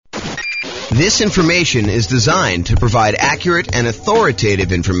This information is designed to provide accurate and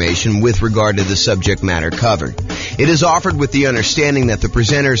authoritative information with regard to the subject matter covered. It is offered with the understanding that the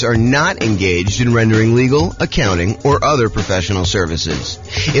presenters are not engaged in rendering legal, accounting, or other professional services.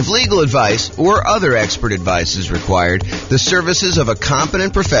 If legal advice or other expert advice is required, the services of a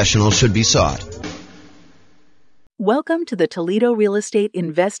competent professional should be sought. Welcome to the Toledo Real Estate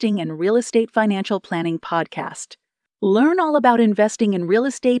Investing and Real Estate Financial Planning Podcast. Learn all about investing in real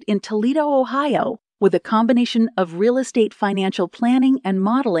estate in Toledo, Ohio, with a combination of real estate financial planning and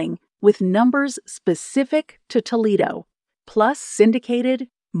modeling with numbers specific to Toledo, plus syndicated,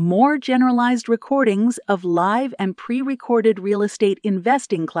 more generalized recordings of live and pre-recorded real estate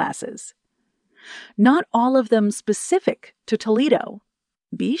investing classes. Not all of them specific to Toledo.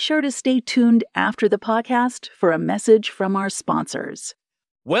 Be sure to stay tuned after the podcast for a message from our sponsors.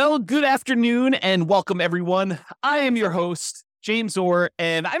 Well, good afternoon and welcome, everyone. I am your host, James Orr,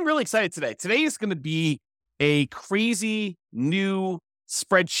 and I'm really excited today. Today is going to be a crazy new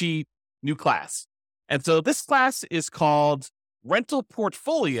spreadsheet, new class. And so this class is called Rental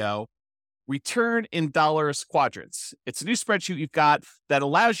Portfolio Return in Dollars Quadrants. It's a new spreadsheet you've got that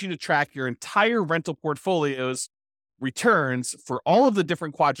allows you to track your entire rental portfolio's returns for all of the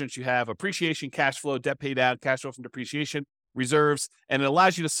different quadrants you have: appreciation, cash flow, debt paid out, cash flow from depreciation, reserves, and it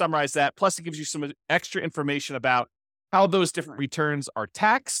allows you to summarize that. Plus, it gives you some extra information about how those different returns are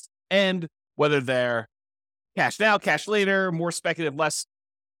taxed and whether they're cash now, cash later, more speculative, less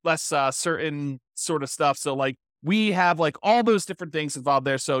certain sort of stuff. So like we have like all those different things involved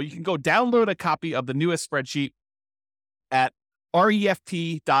there. So you can go download a copy of the newest spreadsheet at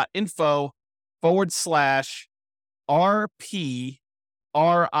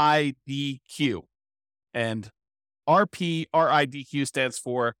refp.info/RPRIDQ. And RPRIDQ stands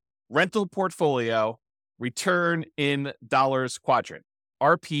for Rental Portfolio Return in Dollars Quadrant.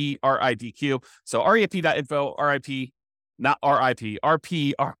 RPRIDQ. So refp.info, RPRIDQ.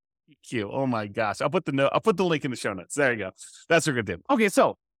 Oh my gosh. I'll put the link in the show notes. There you go. That's what we're gonna do. Okay,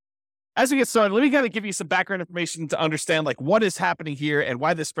 so as we get started, let me kind of give you some background information to understand like what is happening here and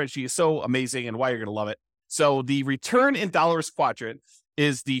why this spreadsheet is so amazing and why you're gonna love it. So the Return in Dollars Quadrant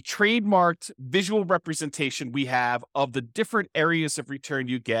is the trademarked visual representation we have of the different areas of return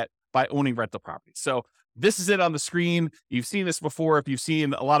you get by owning rental property. So this is it on the screen. You've seen this before if you've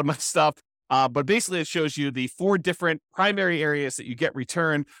seen a lot of my stuff, but basically it shows you the 4 different primary areas that you get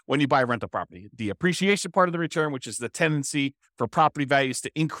return when you buy a rental property. The appreciation part of the return, which is the tendency for property values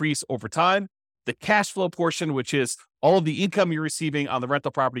to increase over time. The cash flow portion, which is all of the income you're receiving on the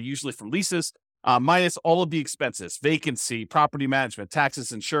rental property, usually from leases, minus all of the expenses: vacancy, property management,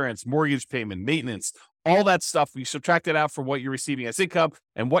 taxes, insurance, mortgage payment, maintenance, all that stuff. We subtract it out from what you're receiving as income,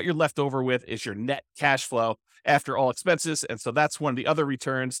 and what you're left over with is your net cash flow after all expenses. And so that's one of the other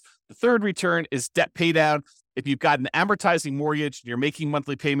returns. The third return is debt pay down. If you've got an amortizing mortgage and you're making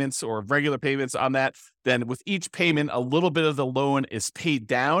monthly payments or regular payments on that, then with each payment, a little bit of the loan is paid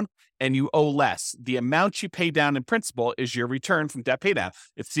down and you owe less. The amount you pay down in principal is your return from debt pay down.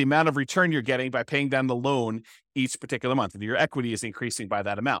 It's the amount of return you're getting by paying down the loan each particular month, and your equity is increasing by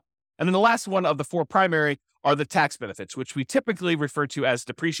that amount. And then the last one of the 4 primary are the tax benefits, which we typically refer to as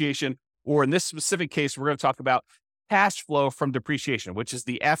depreciation, or in this specific case, we're going to talk about cash flow from depreciation, which is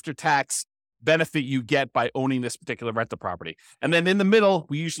the after-tax benefit you get by owning this particular rental property. And then in the middle,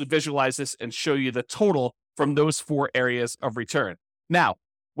 we usually visualize this and show you the total from those 4 areas of return. Now,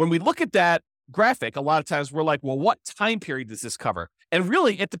 when we look at that graphic, a lot of times we're like, well, what time period does this cover? And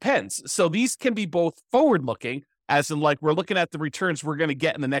really, it depends. So these can be both forward-looking, as in like we're looking at the returns we're going to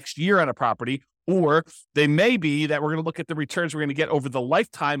get in the next year on a property, or they may be that we're going to look at the returns we're going to get over the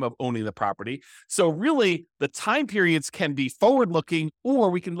lifetime of owning the property. So really, the time periods can be forward-looking, or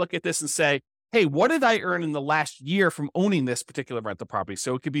we can look at this and say, hey, what did I earn in the last year from owning this particular rental property?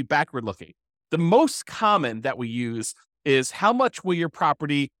 So it could be backward-looking. The most common that we use is how much will your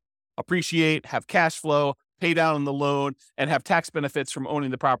property appreciate, have cash flow, pay down on the loan, and have tax benefits from owning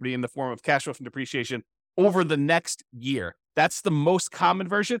the property in the form of cash flow from depreciation over the next year. That's the most common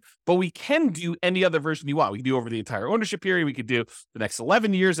version, but we can do any other version you want. We can do over the entire ownership period. We could do the next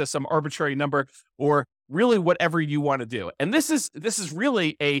 11 years as some arbitrary number, or really whatever you want to do. And this is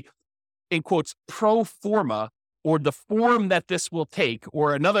really a, in quotes, pro forma, or the form that this will take,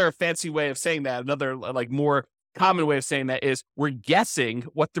 or another fancy way of saying that, another like more common way of saying that is we're guessing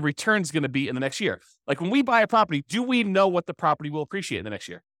what the return is going to be in the next year. Like when we buy a property, do we know what the property will appreciate in the next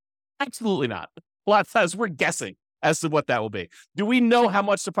year? Absolutely not. A lot of times we're guessing as to what that will be. Do we know how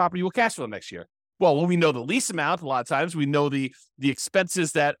much the property will cash flow next year? Well, when we know the lease amount, a lot of times we know the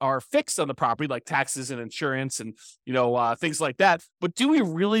expenses that are fixed on the property, like taxes and insurance and, things like that. But do we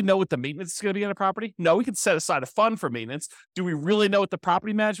really know what the maintenance is going to be on the property? No, we can set aside a fund for maintenance. Do we really know what the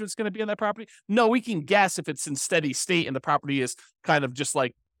property management is going to be on that property? No, we can guess if it's in steady state and the property is kind of just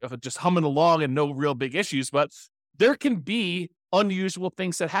humming along and no real big issues. But there can be unusual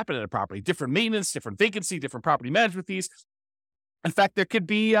things that happen in a property, different maintenance, different vacancy, different property management fees. In fact, there could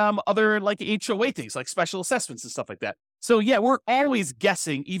be other like HOA things, like special assessments and stuff like that. So yeah, we're always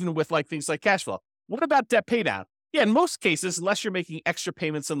guessing, even with like things like cash flow. What about debt pay down? Yeah, in most cases, unless you're making extra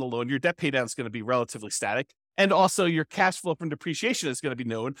payments on the loan, your debt pay down is going to be relatively static. And also your cash flow from depreciation is going to be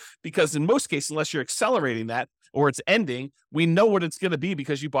known because in most cases, unless you're accelerating that or it's ending, we know what it's going to be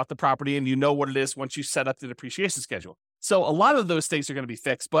because you bought the property and you know what it is once you set up the depreciation schedule. So a lot of those things are going to be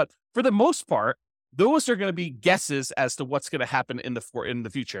fixed. But for the most part, those are going to be guesses as to what's going to happen in the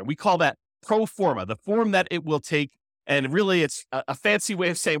future. And we call that pro forma, the form that it will take. And really, it's a fancy way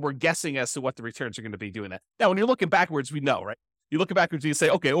of saying we're guessing as to what the returns are going to be doing that. Now, when you're looking backwards, we know, right? You look backwards and you say,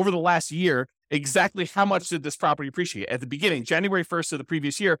 okay, over the last year, exactly how much did this property appreciate? At the beginning, January 1st of the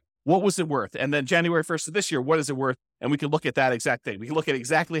previous year, what was it worth? And then January 1st of this year, what is it worth? And we can look at that exact thing. We can look at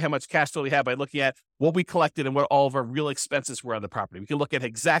exactly how much cash flow we have by looking at what we collected and what all of our real expenses were on the property. We can look at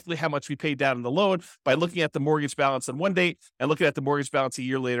exactly how much we paid down in the loan by looking at the mortgage balance on one date and looking at the mortgage balance a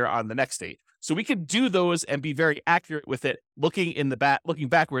year later on the next date. So we can do those and be very accurate with it, looking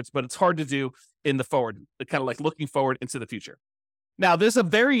backwards, but it's hard to do in the forward, kind of like looking forward into the future. Now, there's a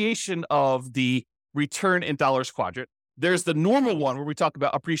variation of the return in dollars quadrant. There's the normal one where we talk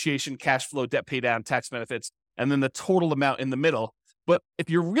about appreciation, cash flow, debt pay down, tax benefits, and then the total amount in the middle. But if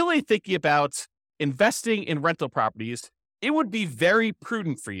you're really thinking about investing in rental properties, it would be very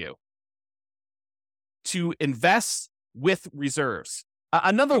prudent for you to invest with reserves.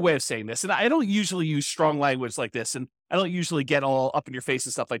 Another way of saying this, and I don't usually use strong language like this, and I don't usually get all up in your face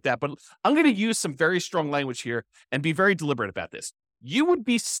and stuff like that, but I'm going to use some very strong language here and be very deliberate about this. You would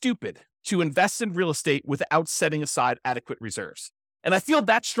be stupid to invest in real estate without setting aside adequate reserves. And I feel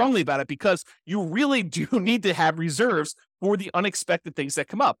that strongly about it because you really do need to have reserves for the unexpected things that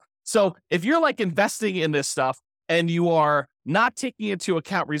come up. So if you're like investing in this stuff and you are not taking into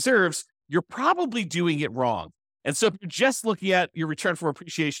account reserves, you're probably doing it wrong. And so if you're just looking at your return for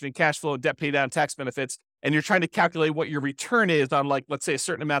appreciation and cash flow and debt pay down, tax benefits, and you're trying to calculate what your return is on, like, let's say a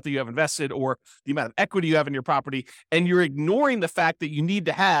certain amount that you have invested or the amount of equity you have in your property, and you're ignoring the fact that you need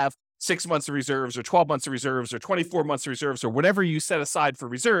to have 6 months of reserves or 12 months of reserves or 24 months of reserves or whatever you set aside for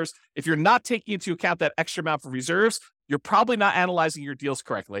reserves, if you're not taking into account that extra amount for reserves, you're probably not analyzing your deals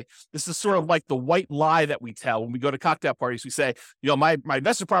correctly. This is sort of like the white lie that we tell when we go to cocktail parties. We say, my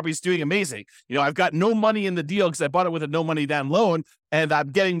investment property is doing amazing. I've got no money in the deal because I bought it with a no money down loan and I'm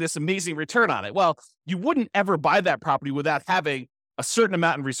getting this amazing return on it. Well, you wouldn't ever buy that property without having a certain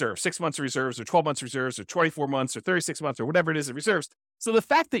amount in reserve, 6 months of reserves or 12 months of reserves or 24 months or 36 months or whatever it is in reserves. So the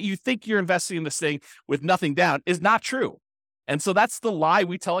fact that you think you're investing in this thing with nothing down is not true. And so that's the lie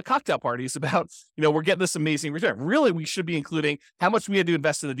we tell at cocktail parties about, we're getting this amazing return. Really, we should be including how much we had to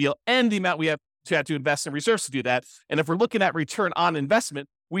invest in the deal and the amount we have to invest in reserves to do that. And if we're looking at return on investment,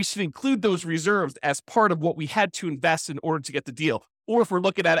 we should include those reserves as part of what we had to invest in order to get the deal. Or if we're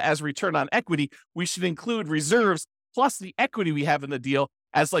looking at it as return on equity, we should include reserves plus the equity we have in the deal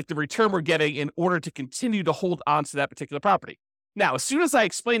as like the return we're getting in order to continue to hold on to that particular property. Now, as soon as I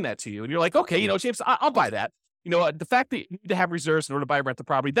explain that to you and you're like, okay, James, I'll buy that. The fact that you need to have reserves in order to buy or rent the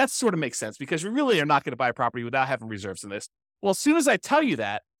property, that sort of makes sense because we really are not going to buy a property without having reserves in this. Well, as soon as I tell you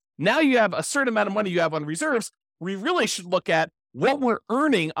that, now you have a certain amount of money you have on reserves. We really should look at what we're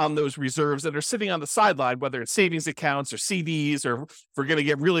earning on those reserves that are sitting on the sideline, whether it's savings accounts or CDs, or if we're going to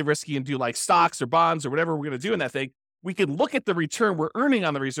get really risky and do like stocks or bonds or whatever we're going to do in that thing. We can look at the return we're earning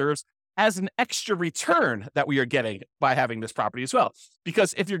on the reserves as an extra return that we are getting by having this property as well.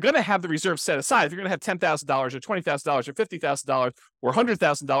 Because if you're going to have the reserves set aside, if you're going to have $10,000 or $20,000 or $50,000 or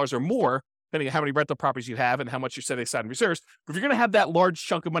 $100,000 or more, depending on how many rental properties you have and how much you're setting aside in reserves, but if you're going to have that large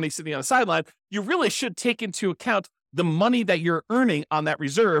chunk of money sitting on the sideline, you really should take into account the money that you're earning on that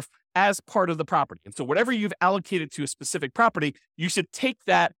reserve as part of the property. And so whatever you've allocated to a specific property, you should take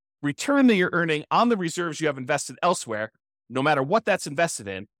that return that you're earning on the reserves you have invested elsewhere, no matter what that's invested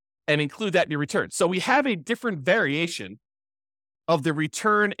in, and include that in your return. So we have a different variation of the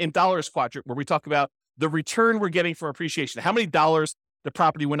return in dollars quadrant where we talk about the return we're getting from appreciation, how many dollars the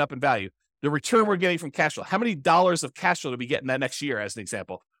property went up in value, the return we're getting from cash flow, how many dollars of cash flow do we get in that next year as an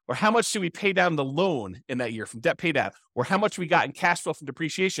example, or how much do we pay down the loan in that year from debt pay down, or how much we got in cash flow from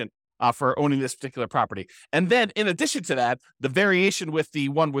depreciation for owning this particular property. And then in addition to that, the variation with the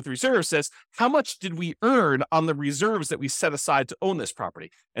one with reserves says, how much did we earn on the reserves that we set aside to own this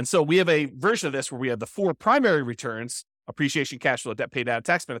property? And so we have a version of this where we have the 4 primary returns: appreciation, cash flow, debt paid down,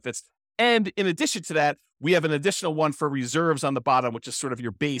 tax benefits. And in addition to that, we have an additional one for reserves on the bottom, which is sort of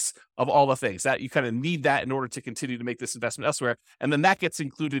your base of all the things that you kind of need that in order to continue to make this investment elsewhere. And then that gets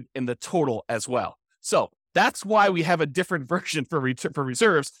included in the total as well. So that's why we have a different version for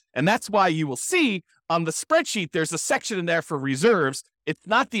reserves. And that's why you will see on the spreadsheet, there's a section in there for reserves. It's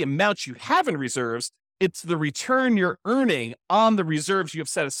not the amount you have in reserves. It's the return you're earning on the reserves you have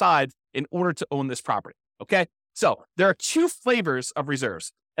set aside in order to own this property. Okay. So there are 2 flavors of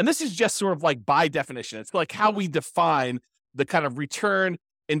reserves. And this is just sort of like by definition. It's like how we define the kind of return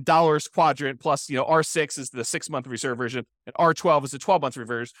in dollars quadrant plus, R6 is the 6-month reserve version and R12 is the 12-month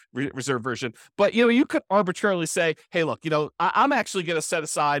reserve version. But, you could arbitrarily say, hey, look, I'm actually going to set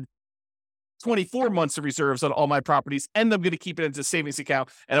aside 24 months of reserves on all my properties, and I'm going to keep it into a savings account,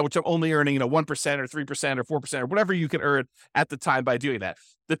 and which I'm only earning, 1% or 3% or 4% or whatever you can earn at the time by doing that.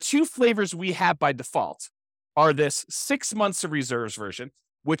 The 2 flavors we have by default are this 6 months of reserves version,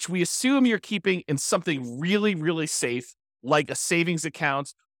 which we assume you're keeping in something really, really safe, like a savings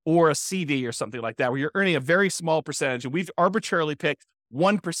account or a CD or something like that, where you're earning a very small percentage. And we've arbitrarily picked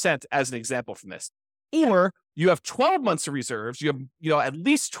 1% as an example from this. Or you have 12 months of reserves. You have, at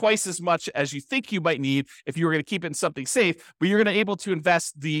least twice as much as you think you might need if you were going to keep it in something safe, but you're going to be able to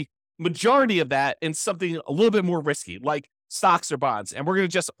invest the majority of that in something a little bit more risky, like stocks or bonds. And we're going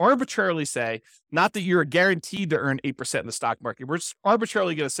to just arbitrarily say, not that you're guaranteed to earn 8% in the stock market. We're just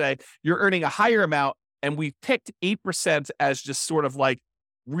arbitrarily going to say you're earning a higher amount. And we picked 8% as just sort of like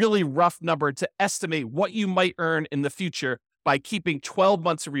really rough number to estimate what you might earn in the future by keeping 12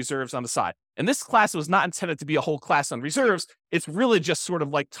 months of reserves on the side. And this class was not intended to be a whole class on reserves. It's really just sort of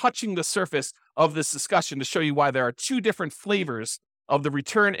like touching the surface of this discussion to show you why there are 2 different flavors of the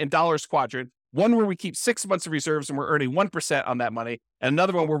return in dollars quadrant. One where we keep 6 months of reserves and we're earning 1% on that money, and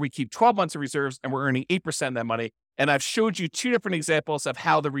another one where we keep 12 months of reserves and we're earning 8% on that money. And I've showed you 2 different examples of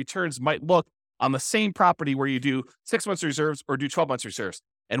how the returns might look on the same property where you do 6 months reserves or do 12 months reserves.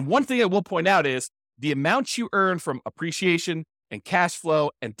 And one thing I will point out is the amount you earn from appreciation and cash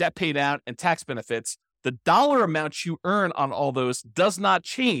flow and debt pay down and tax benefits, the dollar amount you earn on all those does not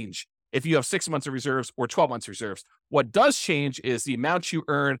change if you have 6 months of reserves or 12 months reserves. What does change is the amount you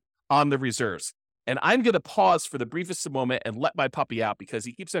earn on the reserves. And I'm going to pause for the briefest moment and let my puppy out because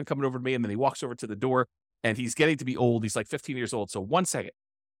he keeps on coming over to me and then he walks over to the door and he's getting to be old. He's like 15 years old. So 1 second.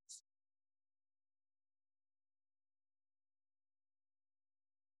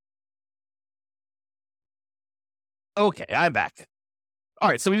 Okay, I'm back. All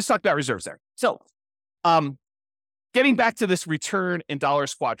right, so we just talked about reserves there. So getting back to this return in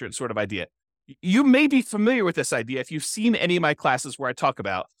dollars quadrant sort of idea. You may be familiar with this idea if you've seen any of my classes where I talk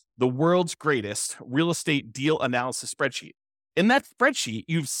about the world's greatest real estate deal analysis spreadsheet. In that spreadsheet,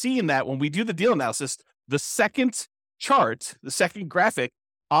 you've seen that when we do the deal analysis, the second chart, the second graphic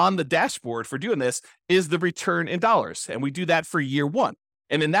on the dashboard for doing this is the return in dollars. And we do that for year 1.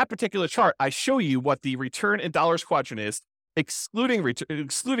 And in that particular chart, I show you what the return in dollars quadrant is, excluding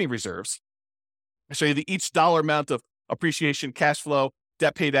reserves. I show you each dollar amount of appreciation, cash flow,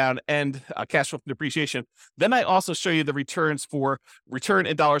 debt pay down, and cash flow from depreciation. Then I also show you the returns for return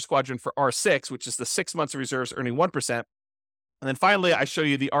in dollars quadrant for R6, which is the 6 months of reserves earning 1%. And then finally, I show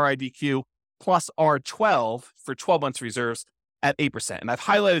you the RIDQ plus R12 for 12 months reserves at 8%. And I've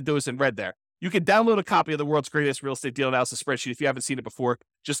highlighted those in red there. You can download a copy of the world's greatest real estate deal analysis spreadsheet if you haven't seen it before.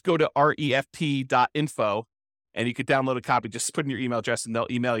 Just go to refp.info and you can download a copy. Just put in your email address and they'll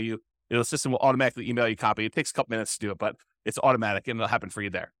email you. The system will automatically email you a copy. It takes a couple minutes to do it, but it's automatic and it'll happen for you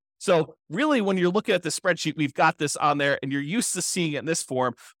there. So really, when you're looking at the spreadsheet, we've got this on there and you're used to seeing it in this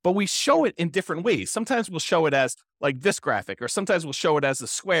form, but we show it in different ways. Sometimes we'll show it as like this graphic, or sometimes we'll show it as a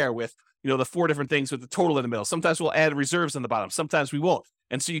square with, the 4 different things with the total in the middle. Sometimes we'll add reserves on the bottom. Sometimes we won't.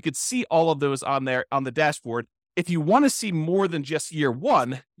 And so you could see all of those on there on the dashboard. If you want to see more than just year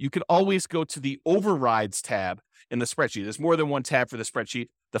 1, you can always go to the overrides tab in the spreadsheet. There's more than one tab for the spreadsheet.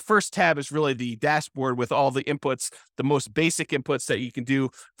 The first tab is really the dashboard with all the inputs, the most basic inputs that you can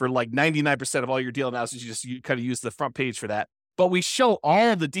do for like 99% of all your deal analysis. You kind of use the front page for that. But we show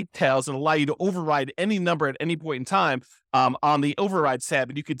all the details and allow you to override any number at any point in time on the overrides tab.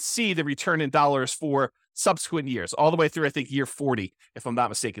 And you could see the return in dollars for subsequent years, all the way through, I think, year 40, if I'm not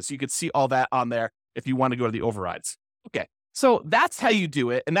mistaken. So you could see all that on there if you want to go to the overrides. Okay, so that's how you do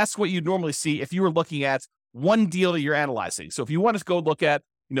it. And that's what you normally see if you were looking at one deal that you're analyzing. So if you want to go look at,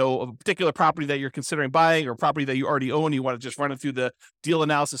 a particular property that you're considering buying or property that you already own, you want to just run it through the deal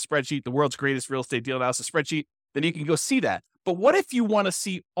analysis spreadsheet, the world's greatest real estate deal analysis spreadsheet, then you can go see that. But what if you want to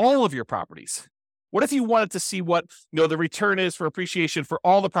see all of your properties? What if you wanted to see what, the return is for appreciation for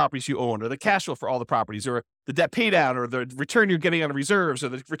all the properties you own, or the cash flow for all the properties, or the debt pay down, or the return you're getting on the reserves, or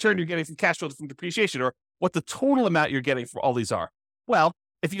the return you're getting from cash flow from depreciation, or what the total amount you're getting for all these are? Well,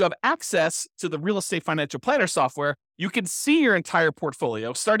 if you have access to the real estate financial planner software, you can see your entire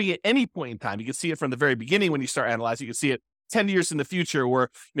portfolio starting at any point in time. You can see it from the very beginning when you start analyzing. You can see it 10 years in the future,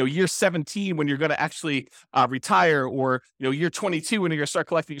 or year 17 when you're going to actually retire, or year 22 when you're going to start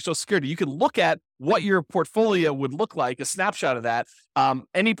collecting your Social Security. You can look at what your portfolio would look like, a snapshot of that,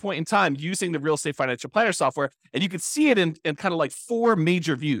 any point in time using the real estate financial planner software, and you can see it in kind of like 4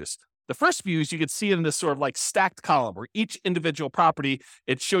 major views. The first view is you can see it in this sort of like stacked column where each individual property,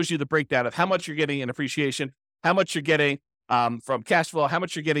 it shows you the breakdown of how much you're getting in appreciation, how much you're getting from cash flow, how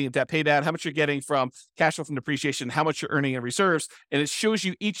much you're getting in debt pay down, how much you're getting from cash flow from depreciation, how much you're earning in reserves. And it shows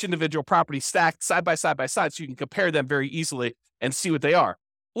you each individual property stacked side by side so you can compare them very easily and see what they are.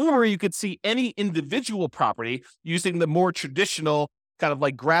 Or you could see any individual property using the more traditional kind of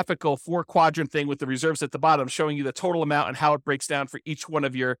like graphical 4-quadrant thing with the reserves at the bottom, showing you the total amount and how it breaks down for each one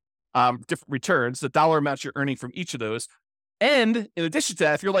of your different returns, the dollar amounts you're earning from each of those. And in addition to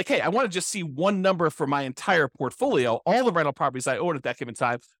that, if you're like, hey, I want to just see one number for my entire portfolio, all the rental properties I own at that given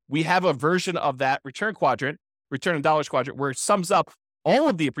time, we have a version of that return in dollars quadrant, where it sums up all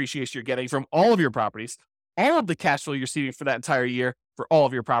of the appreciation you're getting from all of your properties, all of the cash flow you're receiving for that entire year for all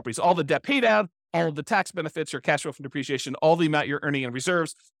of your properties, all the debt pay down, all of the tax benefits or cash flow from depreciation, all the amount you're earning in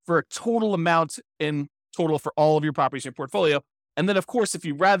reserves, for a total amount in total for all of your properties in your portfolio. And then, of course, if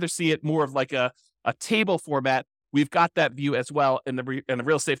you'd rather see it more of like a table format, we've got that view as well in the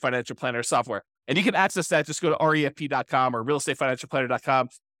real estate financial planner software. And you can access that. Just go to refp.com or realestatefinancialplanner.com,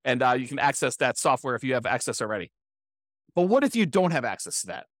 and you can access that software if you have access already. But what if you don't have access to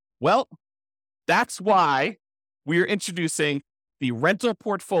that? Well, that's why we are introducing the rental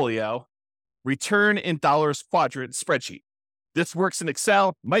portfolio return in dollars quadrant spreadsheet. This works in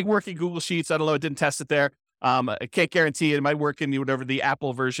Excel, might work in Google Sheets. I don't know. I didn't test it there. I can't guarantee it might work in whatever the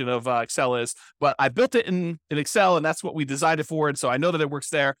Apple version of Excel is, but I built it in Excel, and that's what we designed it for. And so I know that it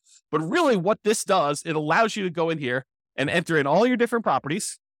works there. But really what this does, it allows you to go in here and enter in all your different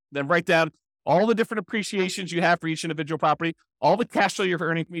properties, then write down all the different appreciations you have for each individual property, all the cash flow you're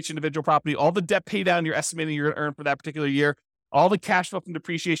earning from each individual property, all the debt pay down you're estimating you're going to earn for that particular year, all the cash flow from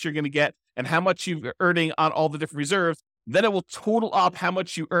depreciation you're going to get, and how much you're earning on all the different reserves. Then it will total up how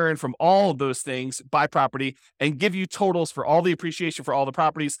much you earn from all of those things by property and give you totals for all the appreciation for all the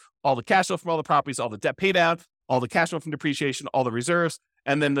properties, all the cash flow from all the properties, all the debt pay down, all the cash flow from depreciation, all the reserves,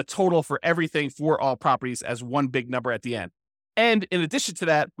 and then the total for everything for all properties as one big number at the end. And in addition to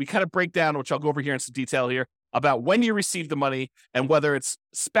that, we kind of break down, which I'll go over here in some detail here, about when you receive the money and whether it's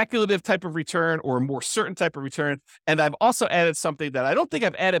speculative type of return or a more certain type of return. And I've also added something that I don't think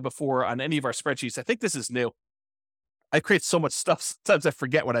I've added before on any of our spreadsheets. I think this is new. I create so much stuff, sometimes I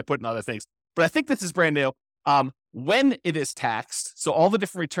forget what I put in other things, but I think this is brand new. When it is taxed, so all the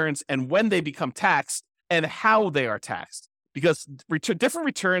different returns and when they become taxed and how they are taxed, because different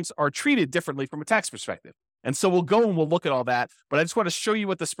returns are treated differently from a tax perspective. And so we'll go and we'll look at all that, but I just want to show you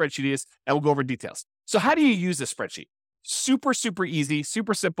what the spreadsheet is and we'll go over details. So how do you use this spreadsheet? Super, super easy,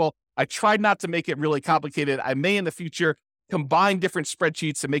 super simple. I tried not to make it really complicated. I may in the future combine different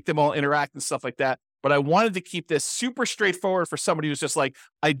spreadsheets and make them all interact and stuff like that. But I wanted to keep this super straightforward for somebody who's just like,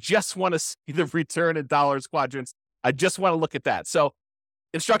 I just want to see the return in dollars quadrants. I just want to look at that. So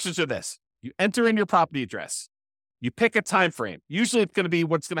instructions are this. You enter in your property address. You pick a time frame. Usually it's going to be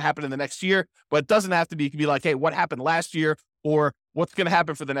what's going to happen in the next year, but it doesn't have to be. It can be like, hey, what happened last year or what's going to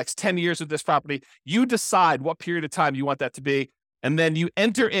happen for the next 10 years with this property. You decide what period of time you want that to be. And then you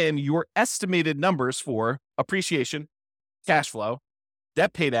enter in your estimated numbers for appreciation, cash flow,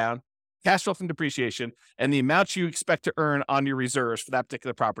 debt pay down, cash flow from depreciation, and the amount you expect to earn on your reserves for that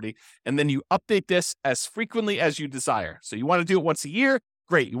particular property. And then you update this as frequently as you desire. So you want to do it once a year?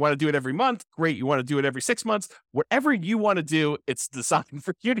 Great. You want to do it every month? Great. You want to do it every 6 months? Whatever you want to do, it's designed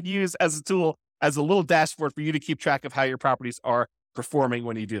for you to use as a tool, as a little dashboard for you to keep track of how your properties are performing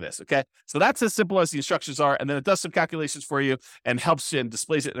when you do this. Okay. So that's as simple as the instructions are. And then it does some calculations for you and helps you and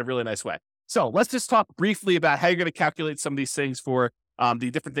displays it in a really nice way. So let's just talk briefly about how you're going to calculate some of these things for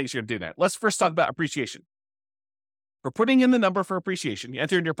the different things you're going to do there. Let's first talk about appreciation. For putting in the number for appreciation, you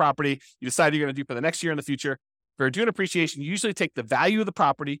enter in your property, you decide you're going to do for the next year in the future. For doing appreciation, you usually take the value of the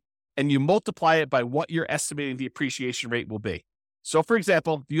property and you multiply it by what you're estimating the appreciation rate will be. So for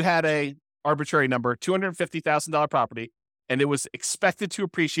example, if you had a arbitrary number, $250,000 property, and it was expected to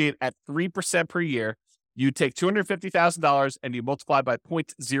appreciate at 3% per year, you'd take $250,000 and you multiply by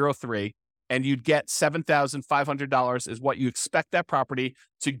 0.03, and you'd get $7,500 is what you expect that property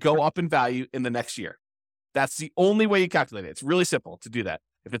to go up in value in the next year. That's the only way you calculate it. It's really simple to do that.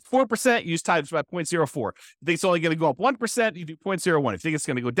 If it's 4%, you use times by 0.04. If you think it's only going to go up 1%, you do 0.01. If you think it's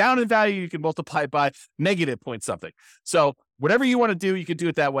going to go down in value, you can multiply it by negative point something. So whatever you want to do, you can do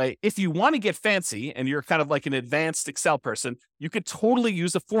it that way. If you want to get fancy and you're kind of like an advanced Excel person, you could totally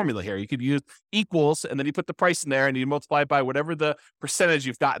use a formula here. You could use equals, and then you put the price in there and you multiply it by whatever the percentage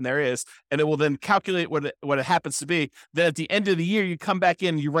you've gotten there is, and it will then calculate what it happens to be. Then at the end of the year, you come back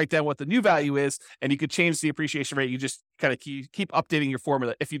in and you write down what the new value is, and you could change the appreciation rate. You just kind of keep updating your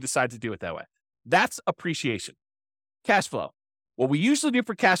formula if you decide to do it that way. That's appreciation. Cash flow. What we usually do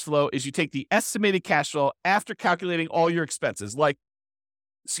for cash flow is you take the estimated cash flow after calculating all your expenses, like,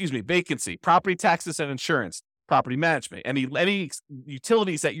 vacancy, property taxes and insurance, property management, any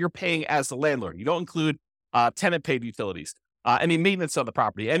utilities that you're paying as the landlord. You don't include tenant paid utilities, any maintenance on the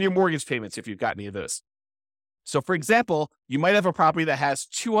property, and your mortgage payments if you've got any of those. So for example, you might have a property that has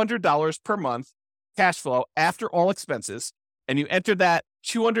 $200 per month cash flow after all expenses, and you enter that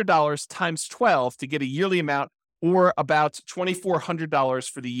 $200 times 12 to get a yearly amount, or about $2,400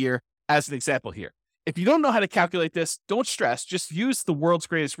 for the year as an example here. If you don't know how to calculate this, don't stress. Just use the world's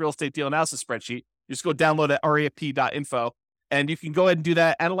greatest real estate deal analysis spreadsheet. Just go download at rafp.info, and you can go ahead and do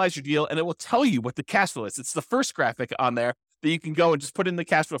that, analyze your deal, and it will tell you what the cash flow is. It's the first graphic on there that you can go and just put in the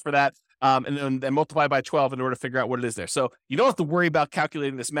cash flow for that, and then multiply by 12 in order to figure out what it is there. So you don't have to worry about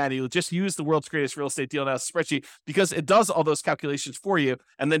calculating this manually. Just use the world's greatest real estate deal analysis spreadsheet because it does all those calculations for you,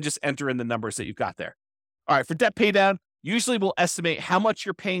 and then just enter in the numbers that you've got there. All right, for debt pay down, usually we'll estimate how much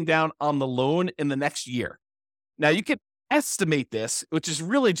you're paying down on the loan in the next year. Now, you can estimate this, which is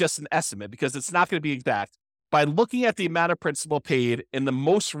really just an estimate because it's not going to be exact, by looking at the amount of principal paid in the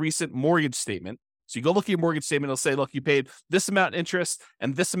most recent mortgage statement. So you go look at your mortgage statement, it'll say, look, you paid this amount in interest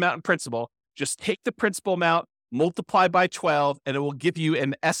and this amount in principal. Just take the principal amount, multiply by 12, and it will give you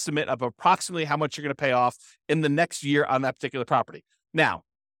an estimate of approximately how much you're going to pay off in the next year on that particular property. Now,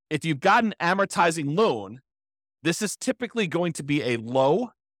 if you've got an amortizing loan, this is typically going to be a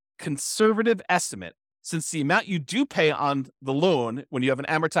low, conservative estimate, since the amount you do pay on the loan when you have an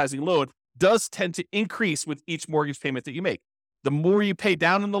amortizing loan does tend to increase with each mortgage payment that you make. The more you pay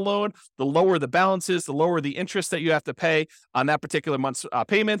down on the loan, the lower the balance is, the lower the interest that you have to pay on that particular month's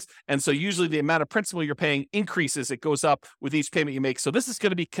payments. And so usually the amount of principal you're paying increases. It goes up with each payment you make. So this is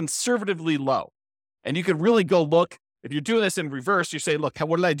going to be conservatively low. And you can really go look. If you're doing this in reverse, you say, look,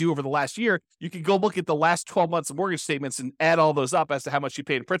 what did I do over the last year? You can go look at the last 12 months of mortgage statements and add all those up as to how much you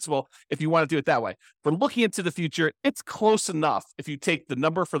paid in principal if you want to do it that way. For looking into the future, it's close enough if you take the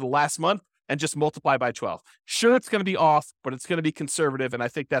number for the last month and just multiply by 12. Sure, it's going to be off, but it's going to be conservative, and I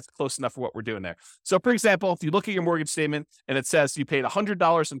think that's close enough for what we're doing there. So, for example, if you look at your mortgage statement and it says you paid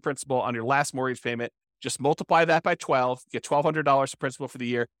 $100 in principal on your last mortgage payment, just multiply that by 12, get $1,200 in principal for the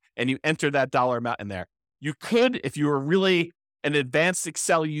year, and you enter that dollar amount in there. You could, if you were really an advanced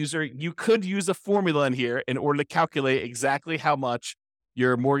Excel user, you could use a formula in here in order to calculate exactly how much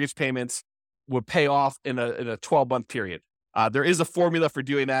your mortgage payments would pay off in a 12-month period. There is a formula for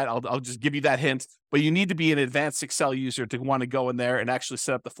doing that. I'll just give you that hint, but you need to be an advanced Excel user to want to go in there and actually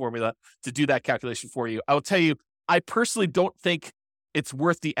set up the formula to do that calculation for you. I will tell you, I personally don't think it's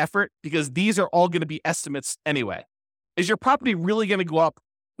worth the effort because these are all going to be estimates anyway. Is your property really going to go up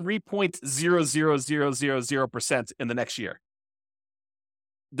 3.00000% in the next year?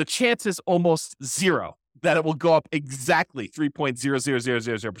 The chance is almost zero that it will go up exactly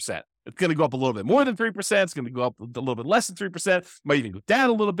 3.00000%. It's going to go up a little bit more than 3%. It's going to go up a little bit less than 3%. Might even go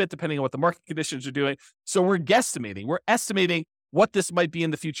down a little bit depending on what the market conditions are doing. So we're guesstimating. We're estimating what this might be in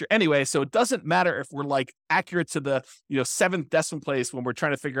the future anyway. So it doesn't matter if we're like accurate to the seventh decimal place when we're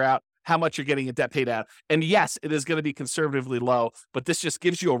trying to figure out how much you're getting in debt pay down. And yes, it is going to be conservatively low, but this just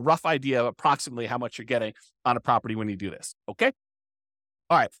gives you a rough idea of approximately how much you're getting on a property when you do this. Okay.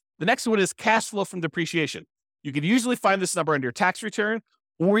 All right. The next one is cash flow from depreciation. You can usually find this number on your tax return,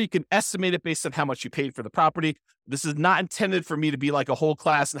 or you can estimate it based on how much you paid for the property. This is not intended for me to be like a whole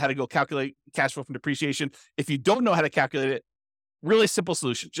class and how to go calculate cash flow from depreciation. If you don't know how to calculate it, really simple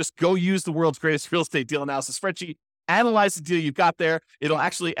solution. Just go use the world's greatest real estate deal analysis spreadsheet, analyze the deal you've got there. It'll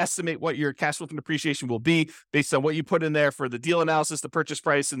actually estimate what your cash flow from depreciation will be based on what you put in there for the deal analysis, the purchase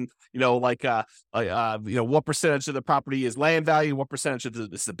price, and what percentage of the property is land value, what percentage of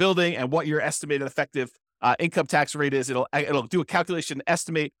is the building, and what your estimated effective income tax rate is. It'll do a calculation,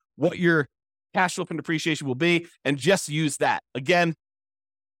 estimate what your cash flow from depreciation will be, and just use that. Again,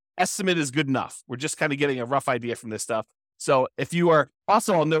 estimate is good enough. We're just kind of getting a rough idea from this stuff. So if you are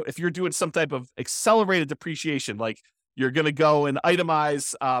also, I'll note, if you're doing some type of accelerated depreciation, like you're going to go and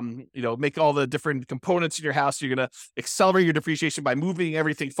itemize, make all the different components in your house. You're going to accelerate your depreciation by moving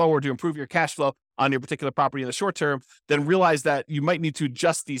everything forward to improve your cash flow on your particular property in the short term. Then realize that you might need to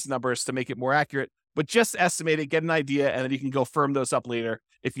adjust these numbers to make it more accurate, but just estimate it, get an idea, and then you can go firm those up later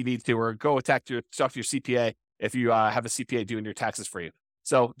if you need to, or go talk to your CPA if you have a CPA doing your taxes for you.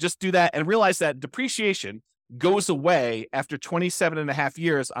 So just do that and realize that depreciation goes away after 27 and a half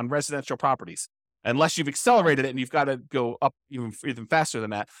years on residential properties, unless you've accelerated it and you've got to go up even faster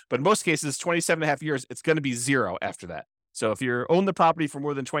than that. But in most cases, 27 and a half years, it's going to be zero after that. So if you own the property for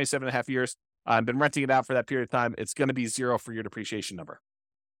more than 27 and a half years, been renting it out for that period of time, it's going to be zero for your depreciation number.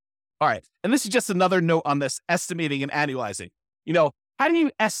 All right. And this is just another note on this estimating and annualizing. How do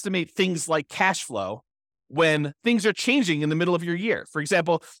you estimate things like cash flow when things are changing in the middle of your year? For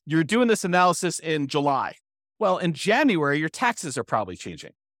example, you're doing this analysis in July. Well, in January, your taxes are probably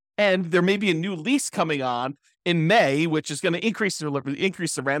changing. And there may be a new lease coming on in May, which is going to increase the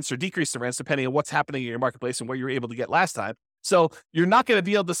rents or decrease the rents, depending on what's happening in your marketplace and what you were able to get last time. So you're not going to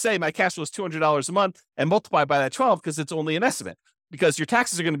be able to say my cash flow is $200 a month and multiply by that 12 because it's only an estimate. Because your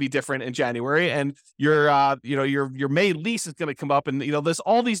taxes are going to be different in January, and your May lease is going to come up, and there's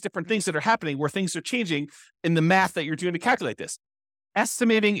all these different things that are happening where things are changing in the math that you're doing to calculate this.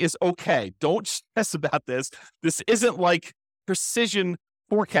 Estimating is okay. Don't stress about this. This isn't like precision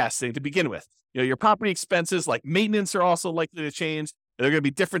forecasting to begin with. Your property expenses like maintenance are also likely to change. They're going to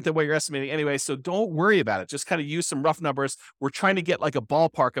be different than what you're estimating anyway. So don't worry about it. Just kind of use some rough numbers. We're trying to get like a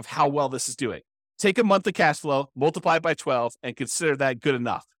ballpark of how well this is doing. Take a month of cash flow, multiply it by 12, and consider that good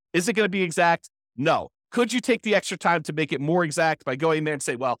enough. Is it going to be exact? No. Could you take the extra time to make it more exact by going there and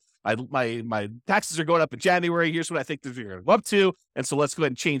say, well, my taxes are going up in January. Here's what I think they're going to go up to. And so let's go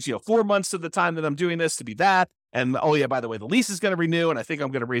ahead and change, 4 months of the time that I'm doing this to be that. And oh yeah, by the way, the lease is going to renew, and I think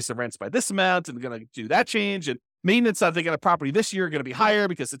I'm going to raise the rents by this amount and going to do that change. And maintenance, I think on a property this year are going to be higher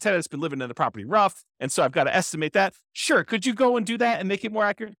because the tenant's been living in the property rough. And so I've got to estimate that. Sure. Could you go and do that and make it more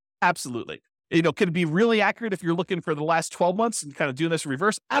accurate? Absolutely. Could it be really accurate if you're looking for the last 12 months and kind of doing this in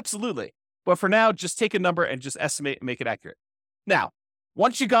reverse? Absolutely. But for now, just take a number and just estimate and make it accurate. Now,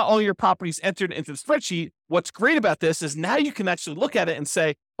 once you got all your properties entered into the spreadsheet, what's great about this is now you can actually look at it and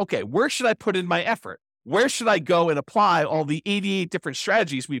say, okay, where should I put in my effort? Where should I go and apply all the 88 different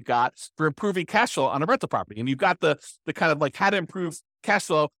strategies we've got for improving cash flow on a rental property? And you've got the kind of like how to improve cash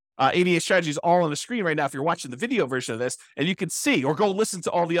flow 88 strategies all on the screen right now if you're watching the video version of this, and you can see or go listen to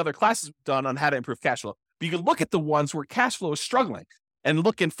all the other classes we've done on how to improve cash flow. But you can look at the ones where cash flow is struggling and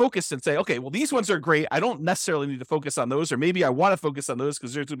look and focus and say, okay, well, these ones are great. I don't necessarily need to focus on those, or maybe I want to focus on those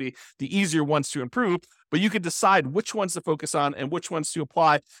because those would be the easier ones to improve. But you can decide which ones to focus on and which ones to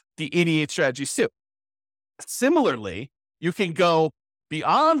apply the 88 strategies to. Similarly, you can go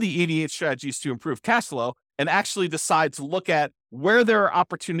beyond the 88 strategies to improve cash flow and actually decide to look at where there are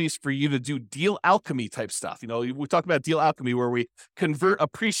opportunities for you to do deal alchemy type stuff. We talk about deal alchemy where we convert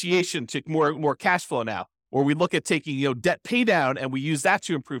appreciation to more cash flow now, or we look at taking, debt pay down and we use that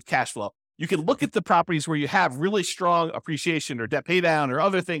to improve cash flow. You can look at the properties where you have really strong appreciation or debt pay down or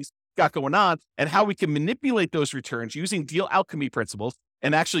other things got going on and how we can manipulate those returns using deal alchemy principles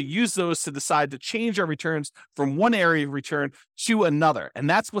and actually use those to decide to change our returns from one area of return to another. And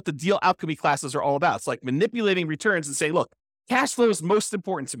that's what the deal alchemy classes are all about. It's like manipulating returns and saying, look, cash flow is most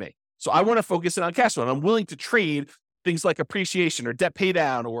important to me. So I want to focus in on cash flow. And I'm willing to trade things like appreciation or debt pay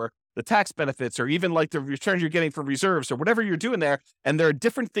down or the tax benefits or even like the return you're getting from reserves or whatever you're doing there. And there are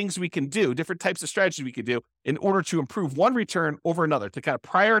different things we can do, different types of strategies we can do in order to improve one return over another, to kind of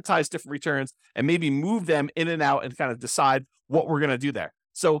prioritize different returns and maybe move them in and out and kind of decide what we're going to do there.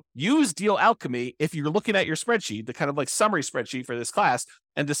 So use deal alchemy if you're looking at your spreadsheet, the kind of like summary spreadsheet for this class,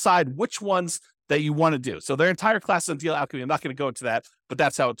 and decide which ones that you want to do. So their entire class on deal alchemy, I'm not going to go into that, but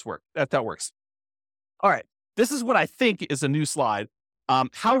that's how it's worked. That works. All right. This is what I think is a new slide.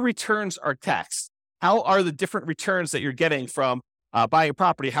 How returns are taxed. How are the different returns that you're getting from buying a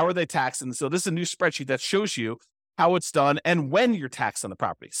property? How are they taxed? And so this is a new spreadsheet that shows you how it's done and when you're taxed on the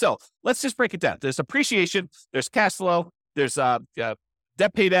property. So let's just break it down. There's appreciation, there's cash flow, there's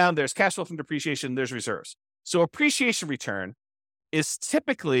debt pay down, there's cash flow from depreciation, there's reserves. So appreciation return is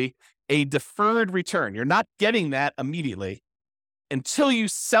typically a deferred return. You're not getting that immediately until you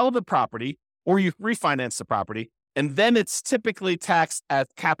sell the property or you refinance the property, and then it's typically taxed as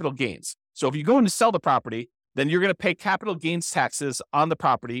capital gains. So if you go in to sell the property, then you're going to pay capital gains taxes on the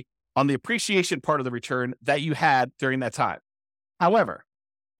property on the appreciation part of the return that you had during that time. However,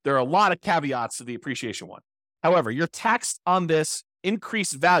 there are a lot of caveats to the appreciation one. However, you're taxed on this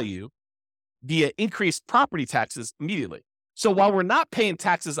increased value via increased property taxes immediately. So while we're not paying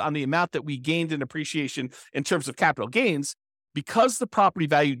taxes on the amount that we gained in appreciation in terms of capital gains, because the property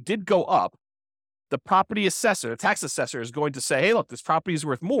value did go up, the property assessor, the tax assessor, is going to say, hey, look, this property is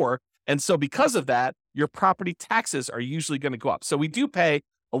worth more. And so because of that, your property taxes are usually going to go up. So we do pay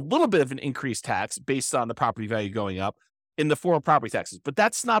a little bit of an increased tax based on the property value going up in the form of property taxes. But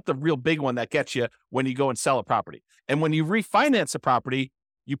that's not the real big one that gets you when you go and sell a property. And when you refinance a property,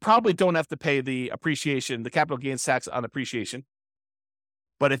 you probably don't have to pay the appreciation, the capital gains tax on appreciation.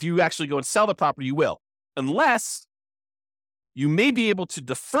 But if you actually go and sell the property, you will. Unless you may be able to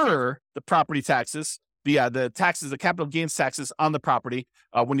defer the property taxes, the taxes, the capital gains taxes on the property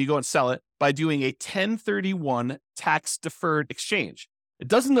when you go and sell it by doing a 1031 tax deferred exchange. It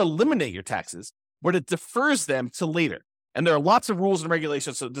doesn't eliminate your taxes, but it defers them to later. And there are lots of rules and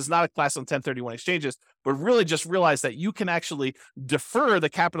regulations, so it does not apply on 1031 exchanges, but really just realize that you can actually defer the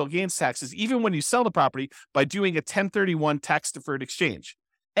capital gains taxes even when you sell the property by doing a 1031 tax deferred exchange.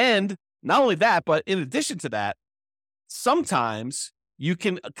 And not only that, but in addition to that, sometimes you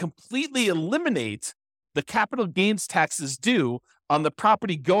can completely eliminate the capital gains taxes due on the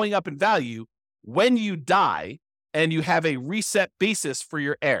property going up in value when you die and you have a reset basis for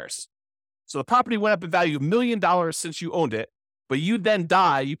your heirs. So the property went up in value $1 million since you owned it, but you then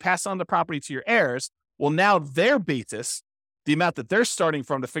die, you pass on the property to your heirs. Well, now their basis, the amount that they're starting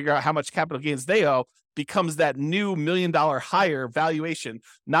from to figure out how much capital gains they owe, becomes that new $1 million higher valuation,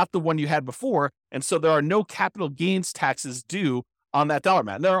 not the one you had before. And so there are no capital gains taxes due on that dollar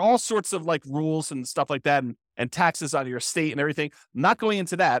amount. And there are all sorts of like rules and stuff like that and taxes on your estate and everything. I'm not going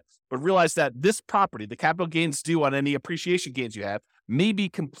into that, but realize that this property, the capital gains due on any appreciation gains you have, may be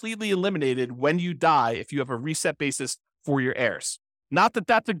completely eliminated when you die if you have a reset basis for your heirs. Not that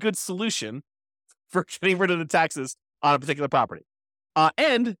that's a good solution for getting rid of the taxes on a particular property.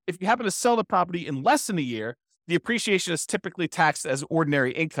 And if you happen to sell the property in less than a year, the appreciation is typically taxed as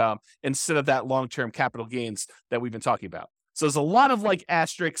ordinary income instead of that long-term capital gains that we've been talking about. So there's a lot of like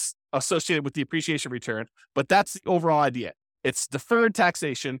asterisks associated with the appreciation return, but that's the overall idea. It's deferred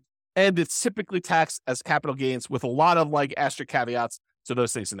taxation, and it's typically taxed as capital gains with a lot of like asterisk caveats to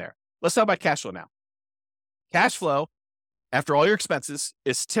those things in there. Let's talk about cash flow now. Cash flow, after all your expenses,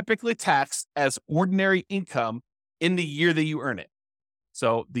 is typically taxed as ordinary income in the year that you earn it.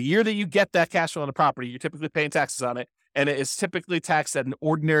 So the year that you get that cash flow on the property, you're typically paying taxes on it, and it is typically taxed at an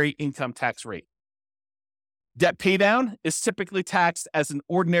ordinary income tax rate. Debt paydown is typically taxed as an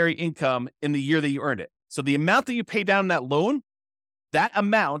ordinary income in the year that you earned it. So the amount that you pay down that loan, that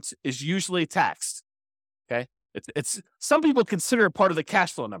amount is usually taxed. Okay. It's some people consider it part of the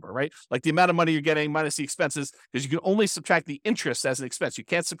cash flow number, right? Like the amount of money you're getting minus the expenses, because you can only subtract the interest as an expense. You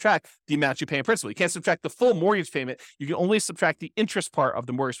can't subtract the amount you pay in principal. You can't subtract the full mortgage payment. You can only subtract the interest part of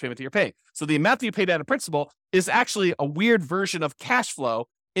the mortgage payment that you're paying. So the amount that you pay down in principal is actually a weird version of cash flow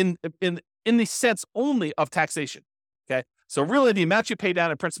in the sense only of taxation. Okay. So really the amount you pay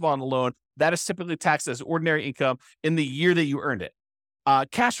down in principal on the loan, that is typically taxed as ordinary income in the year that you earned it.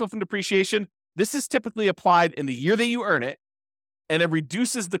 Cash flow from depreciation, this is typically applied in the year that you earn it, and it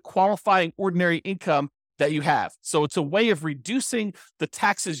reduces the qualifying ordinary income that you have. So it's a way of reducing the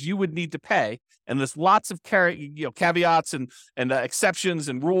taxes you would need to pay. And there's lots of caveats and exceptions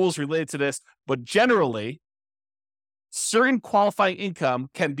and rules related to this. But generally, certain qualifying income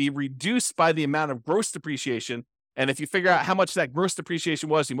can be reduced by the amount of gross depreciation. And if you figure out how much that gross depreciation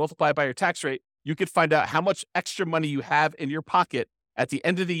was, you multiply it by your tax rate, you could find out how much extra money you have in your pocket at the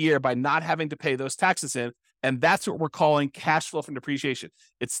end of the year by not having to pay those taxes in. And that's what we're calling cash flow from depreciation.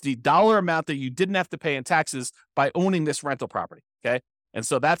 It's the dollar amount that you didn't have to pay in taxes by owning this rental property. Okay. And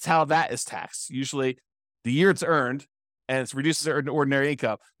so that's how that is taxed. Usually the year it's earned, and it's reduces ordinary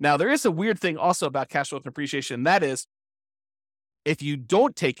income. Now, there is a weird thing also about cash flow from depreciation. And that is, if you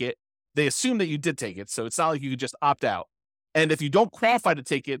don't take it, they assume that you did take it. So it's not like you could just opt out. And if you don't qualify to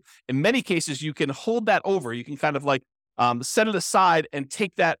take it, in many cases, you can hold that over. You can kind of like set it aside and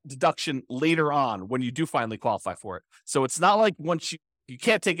take that deduction later on when you do finally qualify for it. So it's not like once you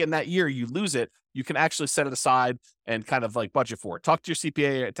can't take it in that year, you lose it. You can actually set it aside and kind of like budget for it. Talk to your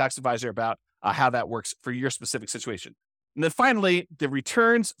CPA or tax advisor about how that works for your specific situation. And then finally, the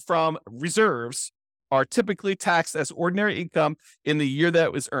returns from reserves are typically taxed as ordinary income in the year that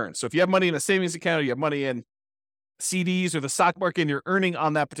it was earned. So if you have money in a savings account, or you have money in CDs or the stock market, and you're earning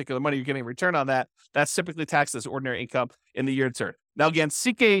on that particular money, you're getting a return on that, that's typically taxed as ordinary income in the year it's earned. Now, again,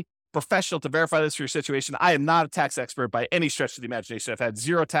 seek a professional to verify this for your situation. I am not a tax expert by any stretch of the imagination. I've had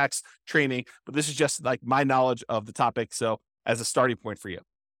zero tax training, but this is just like my knowledge of the topic. So as a starting point for you.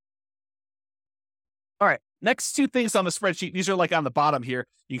 All right. Next two things on the spreadsheet. These are like on the bottom here.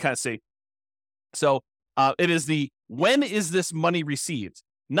 You can kind of see. So It is the when is this money received?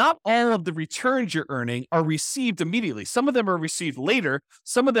 Not all of the returns you're earning are received immediately. Some of them are received later.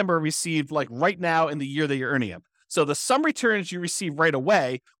 Some of them are received like right now in the year that you're earning them. So the some returns you receive right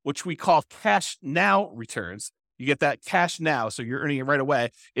away, which we call cash now returns, you get that cash now, so you're earning it right away,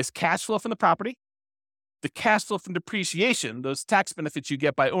 is cash flow from the property. The cash flow from depreciation, those tax benefits you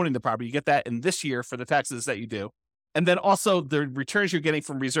get by owning the property, you get that in this year for the taxes that you do. And then also the returns you're getting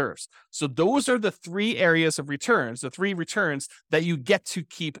from reserves. So those are the three areas of returns, the three returns that you get to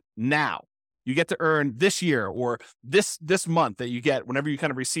keep now. You get to earn this year or this month that you get whenever you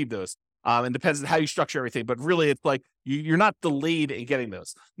kind of receive those. It depends on how you structure everything, but really it's like you're not delayed in getting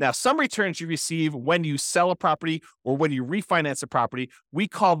those. Now, some returns you receive when you sell a property or when you refinance a property, we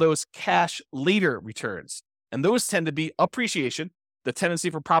call those cash later returns. And those tend to be appreciation, the tendency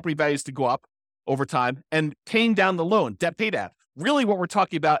for property values to go up over time, and paying down the loan, debt pay down. Really what we're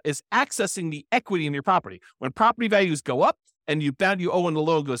talking about is accessing the equity in your property. When property values go up and you owe and the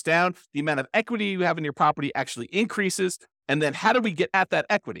loan goes down, the amount of equity you have in your property actually increases. And then how do we get at that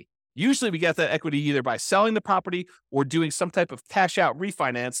equity? Usually we get that equity either by selling the property or doing some type of cash out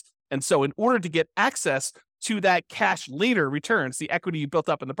refinance. And so in order to get access to that cash later returns, the equity you built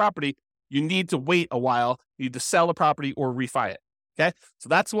up in the property, you need to wait a while. You need to sell the property or refi it. Okay. So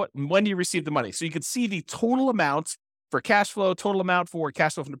that's when you receive the money. So you can see the total amount for cash flow, total amount for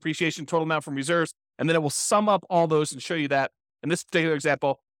cash flow from depreciation, total amount from reserves. And then it will sum up all those and show you that in this particular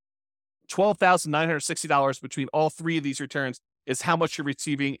example, $12,960 between all three of these returns is how much you're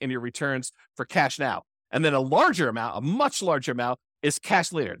receiving in your returns for cash now. And then a much larger amount is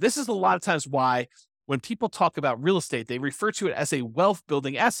cash later. This is a lot of times why when people talk about real estate, they refer to it as a wealth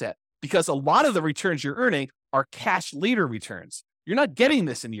building asset because a lot of the returns you're earning are cash later returns. You're not getting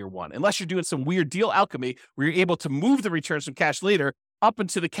this in year one unless you're doing some weird deal alchemy where you're able to move the returns from cash later up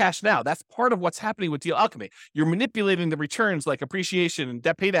into the cash now. That's part of what's happening with deal alchemy. You're manipulating the returns like appreciation and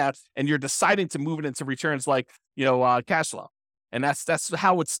debt paid out, and you're deciding to move it into returns like, cash flow. And that's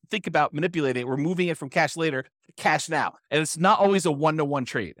how it's think about manipulating it. We're moving it from cash later to cash now. And it's not always a one-to-one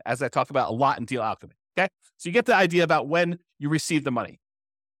trade, as I talk about a lot in deal alchemy. Okay. So you get the idea about when you receive the money.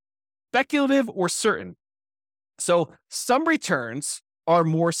 Speculative or certain. So some returns are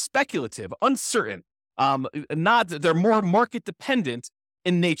more speculative, uncertain. They're more market dependent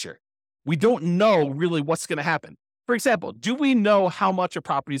in nature. We don't know really what's going to happen. For example, do we know how much a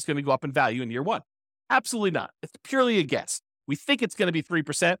property is going to go up in value in year one? Absolutely not. It's purely a guess. We think it's going to be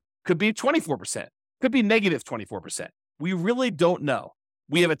 3%, could be 24%, could be negative 24%. We really don't know.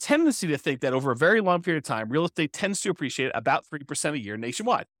 We have a tendency to think that over a very long period of time, real estate tends to appreciate about 3% a year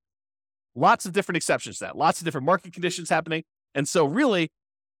nationwide. Lots of different exceptions to that, lots of different market conditions happening. And so really,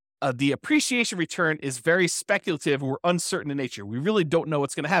 the appreciation return is very speculative or uncertain in nature. We really don't know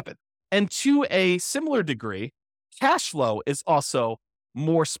what's going to happen. And to a similar degree, cash flow is also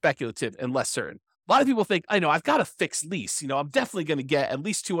more speculative and less certain. A lot of people think, I've got a fixed lease. I'm definitely going to get at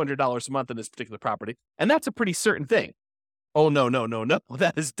least $200 a month in this particular property. And that's a pretty certain thing. Oh, no.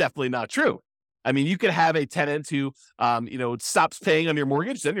 That is definitely not true. I mean, you could have a tenant who, stops paying on your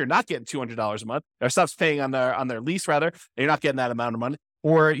mortgage, then you're not getting $200 a month, or stops paying on their lease rather, and you're not getting that amount of money.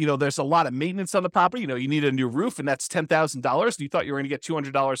 Or, there's a lot of maintenance on the property. You need a new roof and that's $10,000. And you thought you were going to get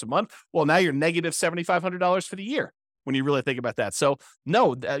 $200 a month. Well, now you're negative $7,500 for the year when you really think about that. So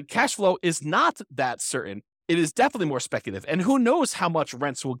no, cash flow is not that certain. It is definitely more speculative. And who knows how much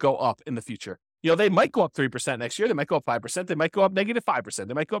rents will go up in the future. They might go up 3% next year. They might go up 5%. They might go up negative 5%.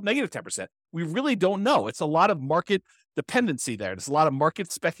 They might go up negative 10%. We really don't know. It's a lot of market dependency there. There's a lot of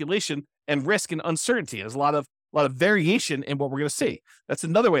market speculation and risk and uncertainty. There's a lot of variation in what we're going to see. That's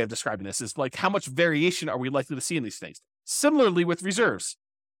another way of describing this is like how much variation are we likely to see in these things? Similarly with reserves.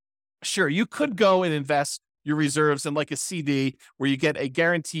 Sure, you could go and invest your reserves in like a CD where you get a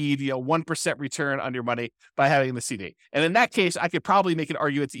guaranteed 1% return on your money by having the CD. And in that case, I could probably make an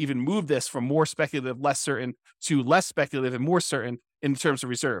argument to even move this from more speculative, less certain to less speculative and more certain in terms of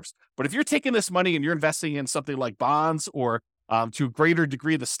reserves. But if you're taking this money and you're investing in something like bonds or to a greater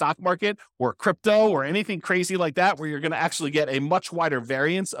degree the stock market or crypto or anything crazy like that, where you're going to actually get a much wider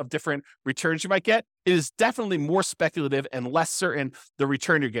variance of different returns you might get, it is definitely more speculative and less certain the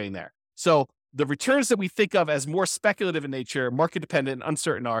return you're getting there. So the returns that we think of as more speculative in nature, market dependent and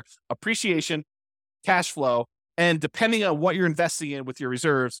uncertain are appreciation, cash flow, and depending on what you're investing in with your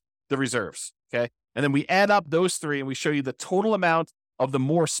reserves, the reserves. Okay. And then we add up those three and we show you the total amount of the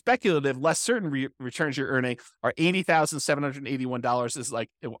more speculative, less certain returns you're earning are $80,781 is like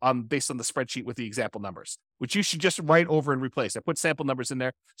based on the spreadsheet with the example numbers, which you should just write over and replace. I put sample numbers in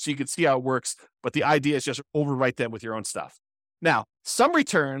there so you can see how it works, but the idea is just overwrite them with your own stuff. Now, some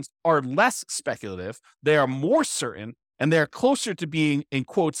returns are less speculative. They are more certain, and they're closer to being, in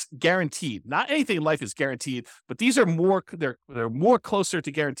quotes, guaranteed. Not anything in life is guaranteed, but these are they're more closer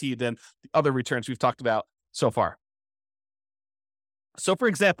to guaranteed than the other returns we've talked about so far. So, for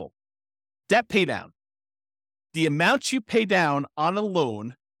example, debt pay down. The amount you pay down on a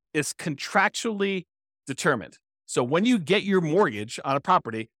loan is contractually determined. So when you get your mortgage on a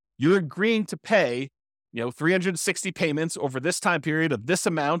property, you're agreeing to pay, 360 payments over this time period of this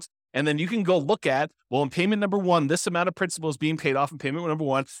amount. And then you can go look at, well, in payment number 1, this amount of principal is being paid off in payment number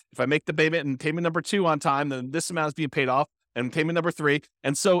 1. If I make the payment in payment number 2 on time, then this amount is being paid off and payment number 3.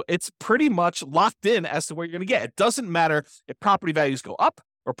 And so it's pretty much locked in as to what you're going to get. It doesn't matter if property values go up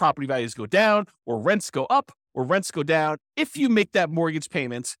or property values go down or rents go up or rents go down. If you make that mortgage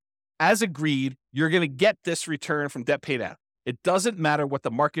payment as agreed, you're going to get this return from debt pay down. It doesn't matter what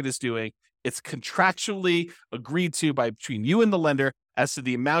the market is doing. It's contractually agreed to between you and the lender as to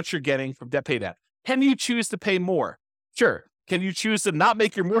the amount you're getting from debt pay down. Can you choose to pay more? Sure. Can you choose to not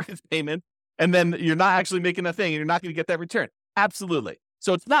make your mortgage payment and then you're not actually making a thing and you're not going to get that return? Absolutely.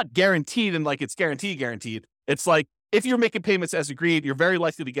 So it's not guaranteed and like it's guaranteed. It's like if you're making payments as agreed, you're very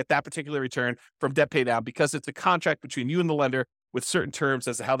likely to get that particular return from debt pay down because it's a contract between you and the lender with certain terms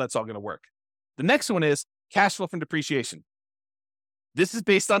as to how that's all going to work. The next one is cash flow from depreciation. This is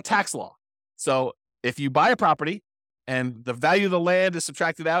based on tax law. So if you buy a property and the value of the land is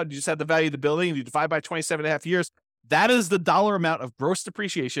subtracted out, and you just have the value of the building and you divide by 27 and a half years, that is the dollar amount of gross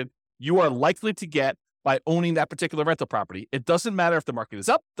depreciation you are likely to get by owning that particular rental property. It doesn't matter if the market is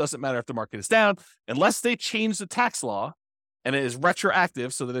up, doesn't matter if the market is down, unless they change the tax law and it is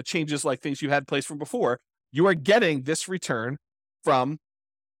retroactive so that it changes like things you had in place from before, you are getting this return from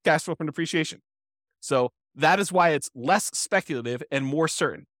cash flow from depreciation. So that is why it's less speculative and more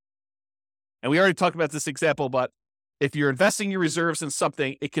certain. And we already talked about this example, but if you're investing your reserves in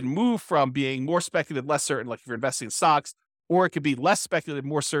something, it can move from being more speculative, less certain, like if you're investing in stocks, or it could be less speculative,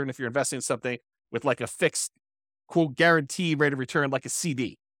 more certain if you're investing in something with like a fixed, quote, guaranteed rate of return, like a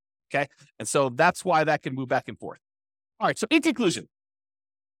CD. Okay. And so that's why that can move back and forth. All right. So in conclusion,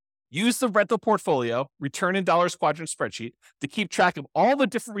 use the rental portfolio return in dollars quadrant spreadsheet to keep track of all the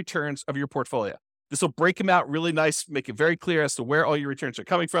different returns of your portfolio. This will break them out really nice, make it very clear as to where all your returns are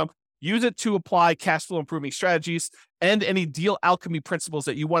coming from. Use it to apply cash flow improving strategies and any deal alchemy principles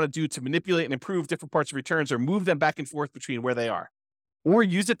that you want to do to manipulate and improve different parts of returns or move them back and forth between where they are. Or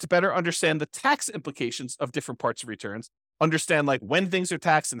use it to better understand the tax implications of different parts of returns, understand like when things are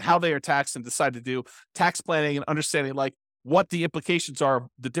taxed and how they are taxed, and decide to do tax planning and understanding like what the implications are,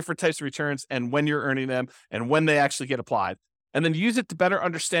 the different types of returns and when you're earning them and when they actually get applied. And then use it to better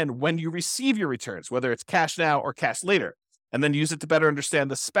understand when you receive your returns, whether it's cash now or cash later. And then use it to better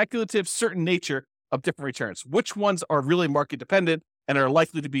understand the speculative, certain nature of different returns. Which ones are really market dependent and are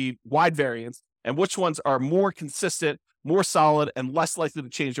likely to be wide variance, and which ones are more consistent, more solid, and less likely to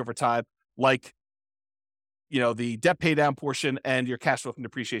change over time, like, the debt pay down portion and your cash flow from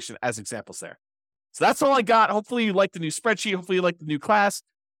depreciation as examples there. So that's all I got. Hopefully you like the new spreadsheet. Hopefully you like the new class.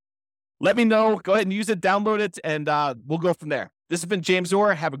 Let me know. Go ahead and use it, download it, and we'll go from there. This has been James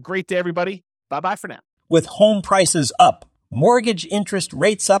Orr. Have a great day, everybody. Bye-bye for now. With home prices up, mortgage interest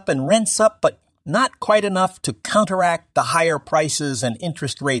rates up, and rents up, but not quite enough to counteract the higher prices and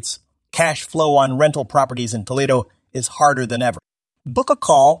interest rates, cash flow on rental properties in Toledo is harder than ever. Book a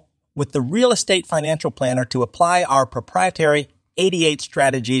call with the Real Estate Financial Planner to apply our proprietary 88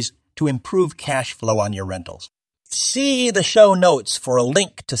 strategies to improve cash flow on your rentals. See the show notes for a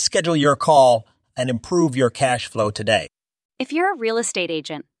link to schedule your call and improve your cash flow today. If you're a real estate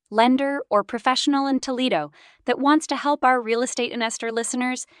agent, lender, or professional in Toledo that wants to help our real estate investor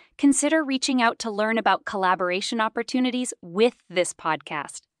listeners, consider reaching out to learn about collaboration opportunities with this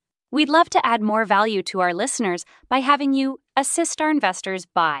podcast. We'd love to add more value to our listeners by having you assist our investors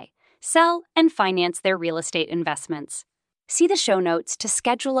buy, sell, and finance their real estate investments. See the show notes to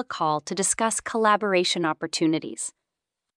schedule a call to discuss collaboration opportunities.